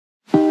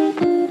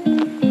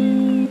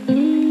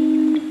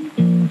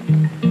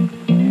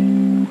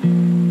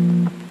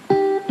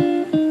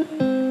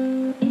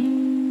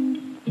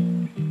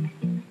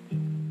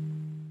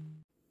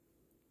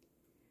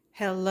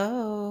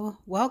Hello,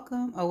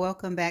 welcome or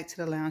welcome back to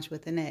the Lounge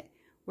with Annette,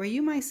 where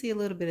you might see a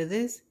little bit of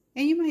this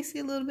and you might see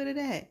a little bit of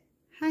that.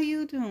 How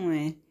you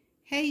doing?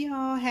 Hey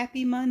y'all,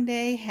 happy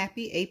Monday,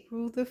 happy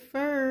April the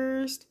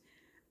 1st.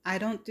 I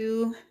don't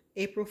do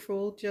April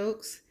Fool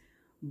jokes,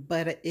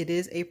 but it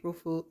is April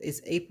Fool. It's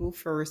April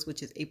 1st,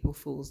 which is April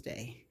Fool's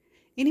Day.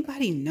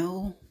 Anybody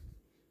know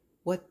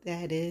what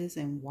that is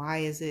and why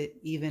is it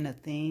even a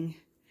thing?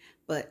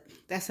 But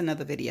that's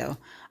another video.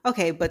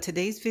 Okay, but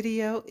today's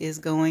video is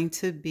going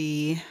to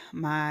be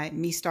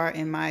me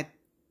starting my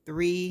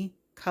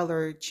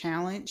 3-color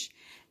challenge.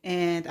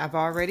 And I've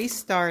already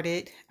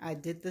started. I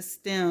did the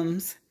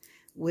stems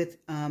with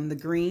the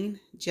green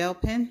gel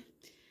pen.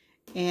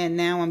 And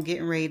now I'm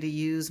getting ready to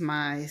use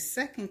my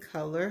second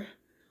color,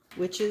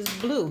 which is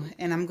blue.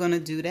 And I'm going to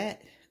do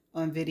that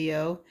on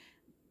video.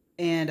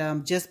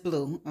 And just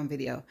blue on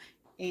video.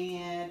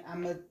 And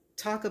I'm going to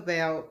talk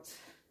about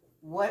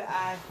what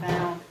I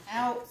found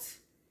out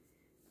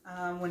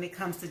when it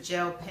comes to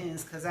gel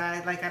pens, because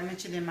like I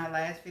mentioned in my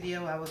last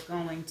video, I was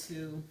going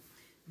to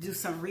do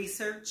some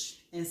research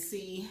and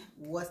see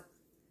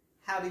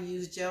how to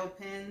use gel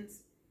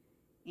pens,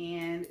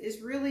 and it's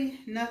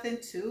really nothing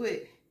to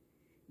it.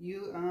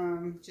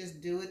 You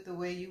just do it the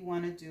way you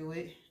want to do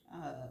it.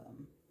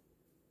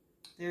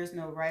 There's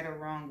no right or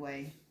wrong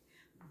way,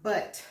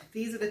 but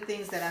these are the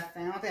things that I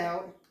found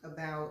out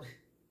about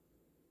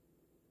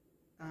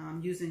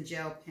using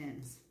gel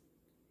pens.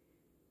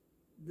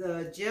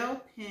 The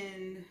gel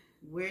pen,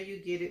 where you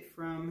get it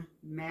from,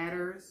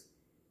 matters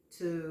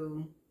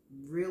to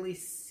really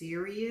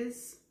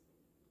serious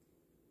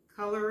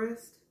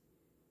colorists,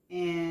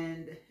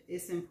 and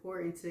it's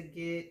important to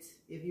get,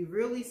 if you're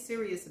really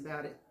serious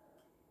about it,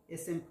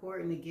 it's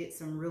important to get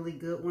some really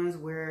good ones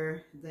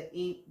where the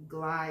ink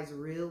glides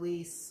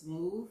really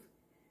smooth,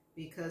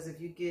 because if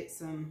you get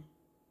some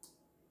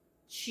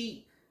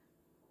cheap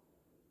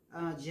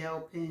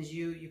gel pens,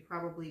 you're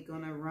probably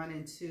gonna run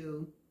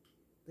into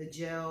the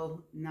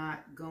gel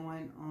not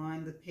going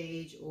on the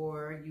page,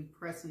 or you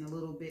pressing a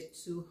little bit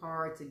too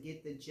hard to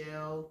get the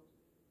gel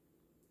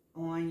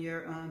on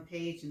your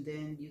page, and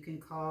then you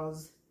can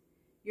cause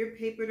your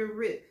paper to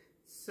rip.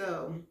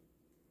 So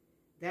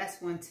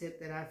that's one tip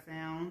that I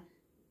found,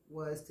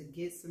 was to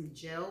get some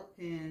gel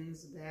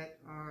pens that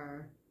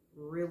are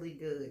really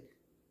good.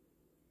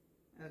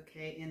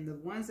 Okay, and the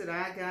ones that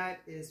I got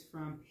is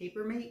from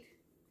Papermate.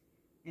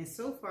 And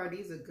so far,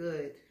 these are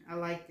good. I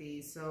like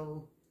these,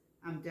 so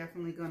I'm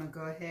definitely going to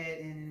go ahead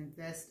and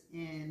invest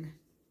in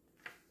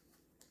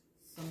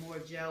some more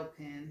gel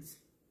pens.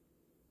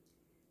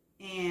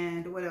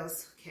 And what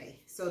else?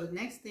 Okay, so the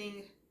next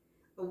thing,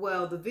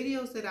 well, the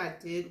videos that I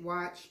did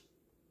watch,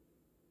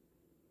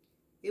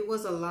 it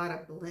was a lot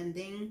of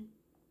blending.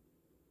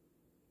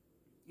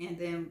 And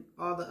then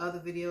all the other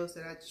videos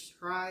that I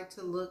tried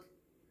to look,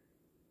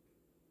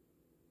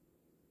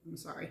 I'm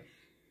sorry,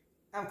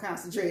 I'm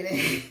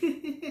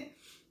concentrating.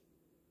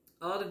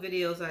 All the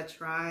videos I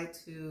tried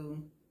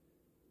to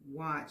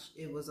watch,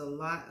 it was a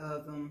lot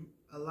of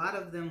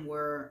them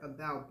were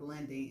about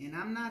blending, and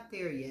I'm not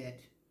there yet,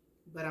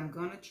 but I'm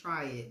gonna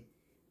try it,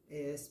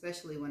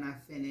 especially when I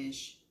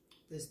finish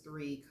this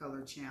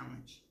 3-color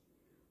challenge.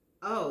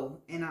 Oh,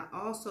 and I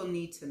also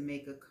need to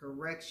make a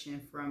correction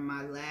from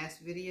my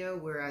last video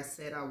where I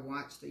said I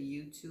watched a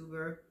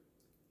YouTuber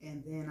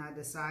and then I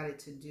decided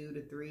to do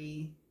the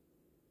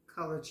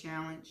 3-color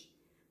challenge.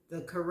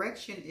 The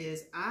correction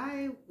is,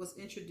 I was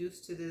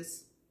introduced to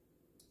this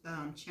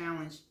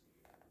challenge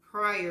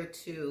prior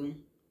to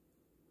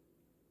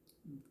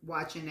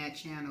watching that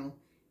channel,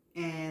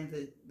 and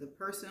the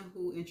person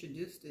who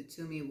introduced it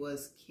to me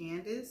was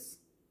Candace.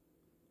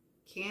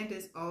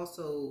 Candace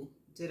also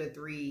did a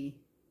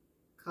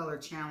 3-color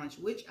challenge,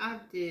 which I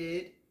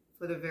did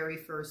for the very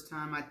first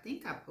time. I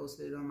think I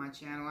posted it on my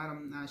channel.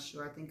 I'm not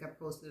sure. I think I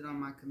posted it on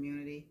my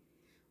community,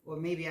 or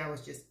maybe I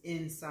was just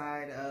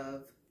inside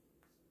of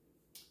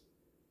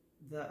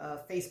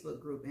the Facebook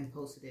group and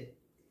posted it.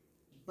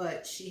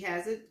 But she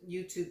has a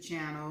YouTube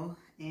channel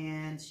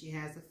and she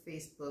has a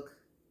Facebook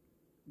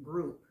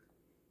group,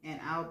 and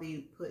I'll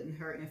be putting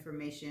her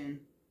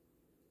information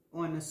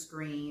on the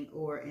screen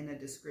or in the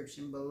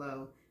description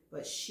below.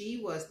 But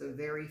she was the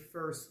very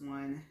first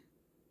one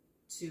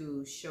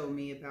to show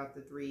me about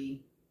the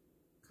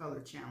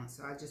 3-color challenge,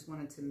 so I just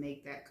wanted to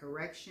make that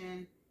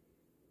correction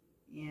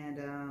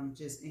and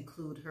just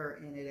include her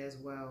in it as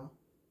well.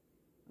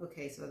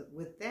 Okay, so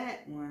with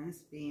that one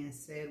being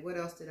said, what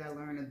else did I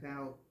learn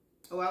about?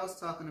 Oh, I was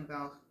talking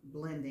about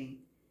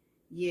blending.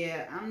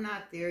 Yeah, I'm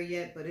not there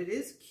yet, but it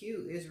is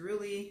cute. It's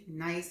really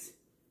nice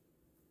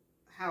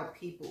how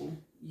people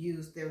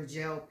use their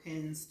gel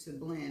pens to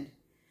blend.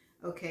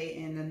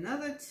 Okay, and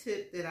another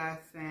tip that I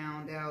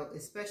found out,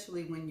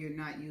 especially when you're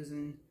not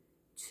using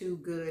too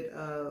good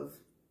of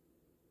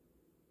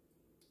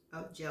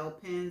gel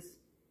pens,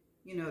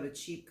 you know, the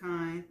cheap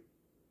kind,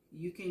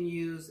 you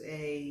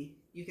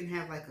can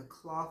have like a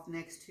cloth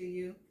next to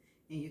you,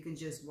 and you can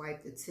just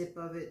wipe the tip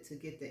of it to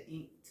get the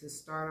ink to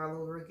start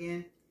all over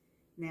again.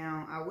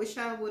 Now, I wish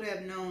I would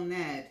have known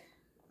that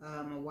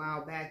a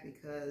while back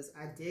because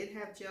I did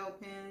have gel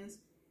pens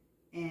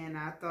and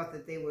I thought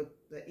that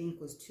the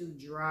ink was too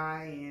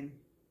dry and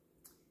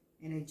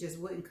it just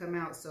wouldn't come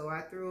out. So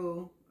I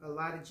threw a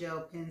lot of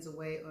gel pens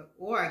away,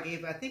 or I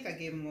think I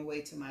gave them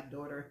away to my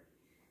daughter,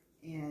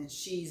 and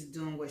she's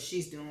doing what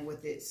she's doing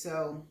with it.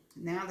 So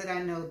now that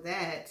I know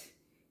that,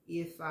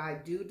 if I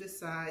do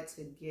decide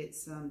to get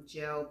some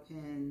gel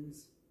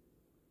pens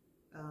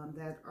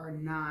that are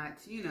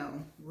not, you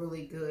know,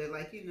 really good,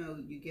 like, you know,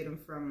 you get them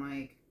from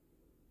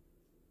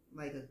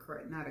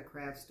not a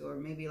craft store,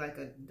 maybe like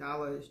a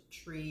Dollar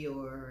Tree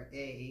or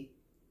a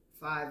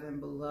Five and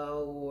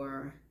Below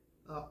or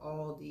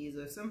Aldi's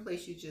or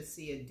someplace you just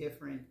see a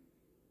different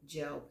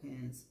gel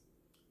pens.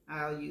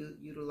 I'll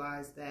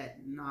utilize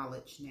that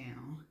knowledge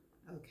now.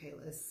 Okay,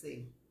 let's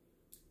see.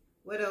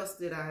 What else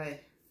did I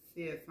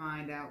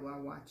find out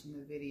while watching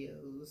the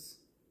videos?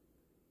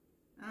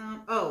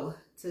 Oh,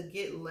 to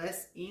get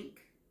less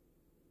ink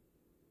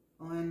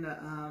on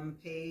the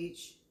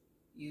page,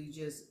 you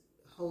just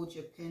hold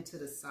your pen to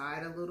the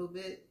side a little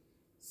bit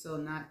so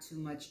not too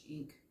much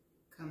ink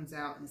comes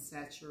out and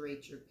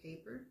saturates your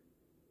paper.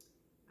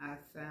 I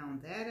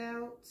found that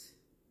out.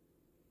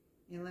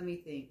 And let me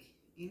think,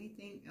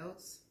 anything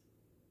else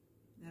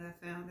that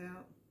I found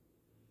out?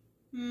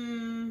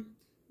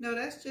 No,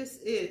 that's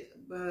just it.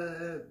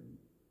 But,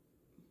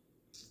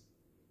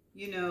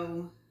 you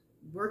know,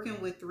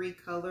 working with 3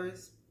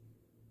 colors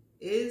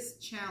is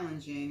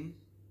challenging,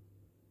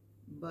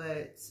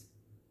 but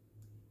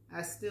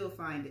I still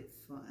find it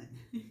fun.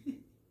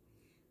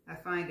 I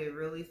find it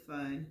really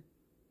fun.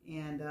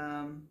 And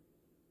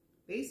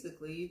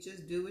basically, you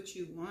just do what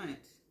you want.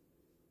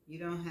 You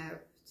don't have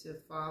to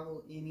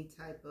follow any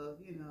type of,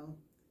 you know,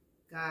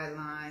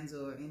 guidelines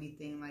or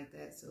anything like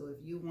that. So if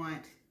you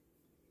want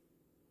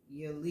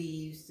your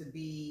leaves to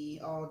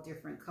be all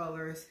different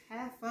colors,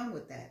 have fun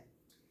with that.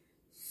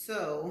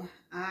 So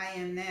I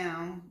am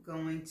now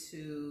going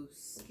to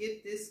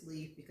skip this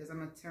leaf because I'm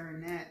going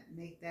to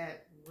make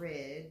that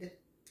red.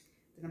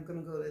 Then I'm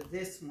going to go to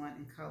this one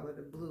and color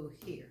the blue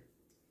here.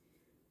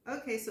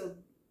 Okay, so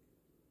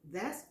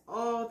that's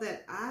all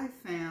that I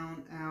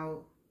found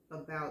out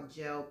about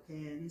gel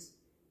pens,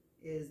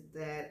 is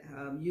that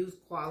use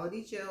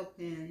quality gel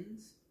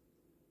pens.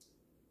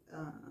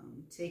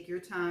 Take your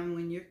time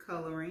when you're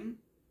coloring.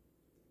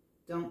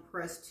 Don't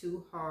press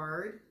too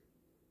hard.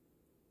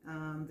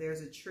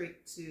 There's a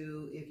trick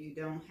to, if you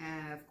don't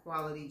have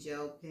quality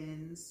gel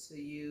pens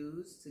to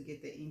use to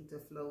get the ink to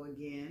flow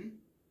again.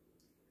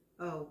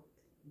 Oh,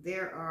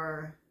 there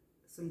are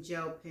some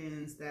gel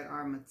pens that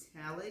are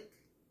metallic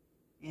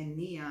and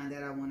neon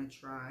that I want to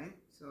try.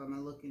 So I'm going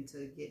to look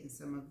into getting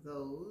some of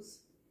those.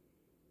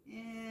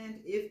 And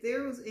if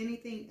there was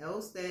anything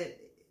else that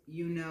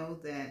you know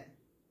that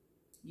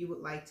you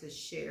would like to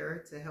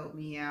share to help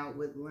me out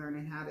with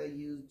learning how to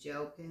use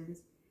gel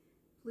pens,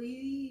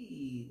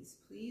 please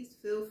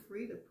feel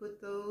free to put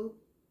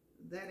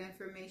that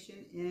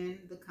information in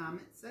the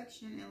comment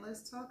section and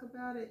let's talk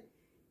about it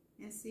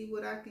and see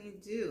what I can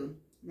do.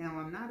 Now,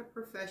 I'm not a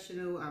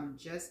professional. I'm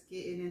just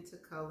getting into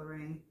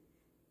coloring.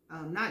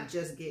 Not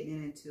just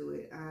getting into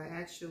it. I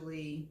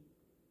actually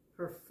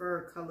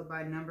prefer color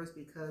by numbers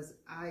because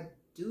I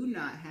do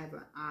not have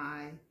an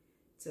eye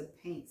to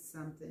paint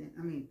something.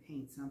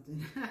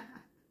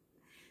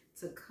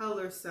 To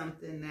color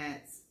something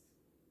that's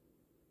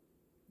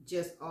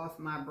just off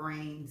my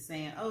brain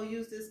saying, oh,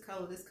 use this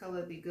color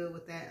would be good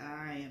with that.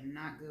 I am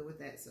not good with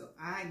that. So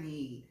I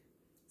need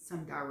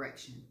some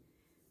direction.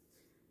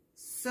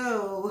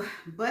 So,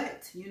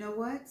 but you know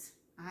what?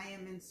 I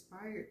am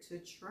inspired to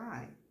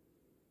try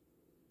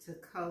to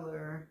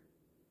color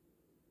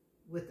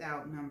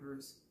without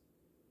numbers.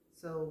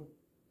 So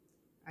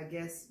I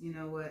guess, you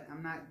know what,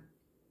 I'm not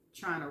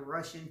trying to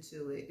rush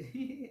into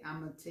it. I'm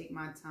going to take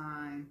my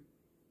time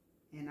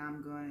and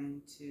I'm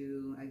going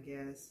to, I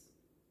guess,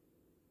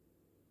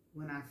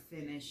 when I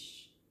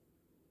finish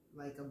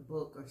like a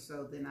book or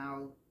so, then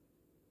I'll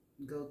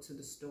go to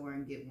the store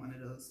and get one of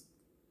those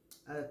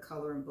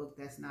coloring book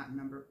that's not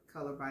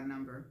color by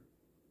number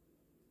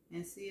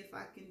and see if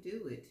I can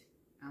do it.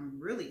 I'm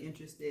really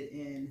interested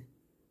in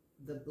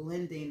the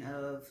blending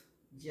of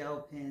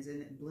gel pens,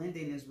 and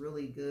blending is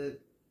really good.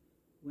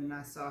 When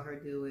I saw her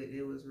do it,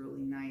 it was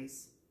really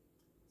nice.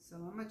 So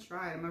I'm gonna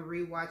try it. I'm gonna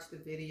rewatch the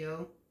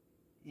video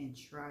and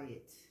try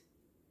it.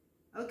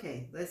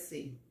 Okay, let's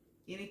see.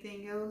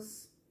 Anything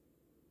else?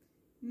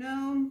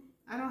 No,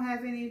 I don't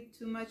have any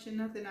too much of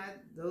nothing.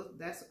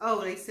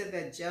 Oh, they said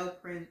that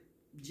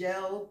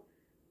gel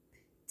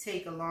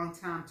take a long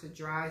time to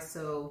dry,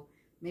 so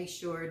make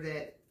sure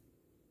that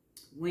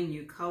when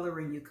you're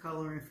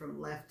coloring from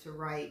left to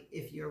right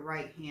if you're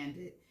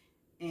right-handed,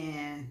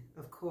 and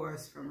of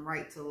course from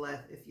right to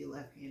left if you're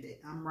left-handed.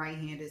 I'm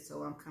right-handed,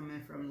 so I'm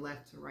coming from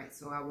left to right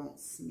so I won't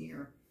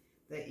smear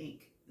the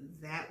ink.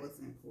 That was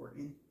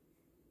important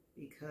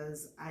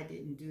because I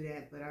didn't do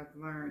that, but I've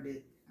learned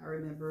it. I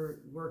remember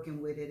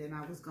working with it and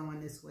I was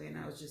going this way and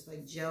I was just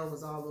like, gel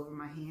was all over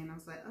my hand. I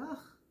was like, oh,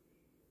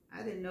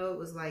 I didn't know it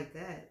was like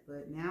that,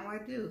 but now I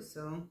do.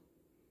 So,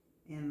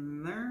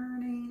 And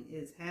learning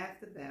is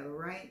half the battle,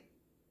 right?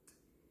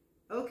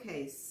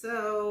 Okay,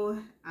 so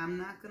I'm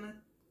not gonna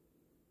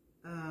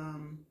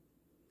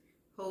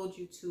hold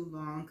you too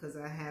long because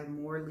I have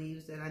more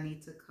leaves that I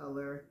need to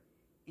color.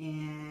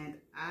 And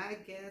I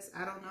guess,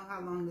 I don't know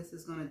how long this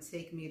is gonna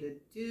take me to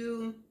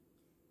do.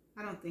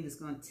 I don't think it's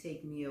gonna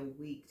take me a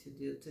week to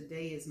do.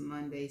 Today is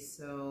Monday,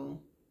 so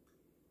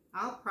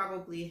I'll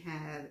probably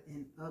have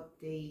an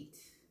update.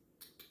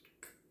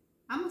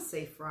 I'm gonna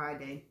say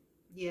Friday.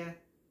 Yeah,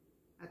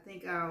 I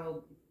think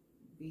I'll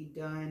be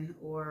done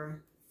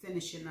or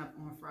finishing up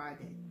on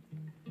Friday.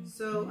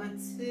 So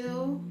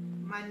until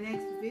my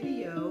next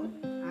video,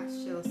 I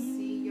shall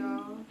see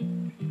y'all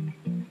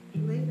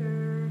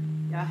later.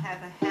 Y'all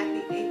have a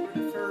happy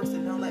April the 1st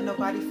and don't let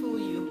nobody fool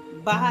you.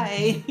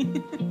 Bye.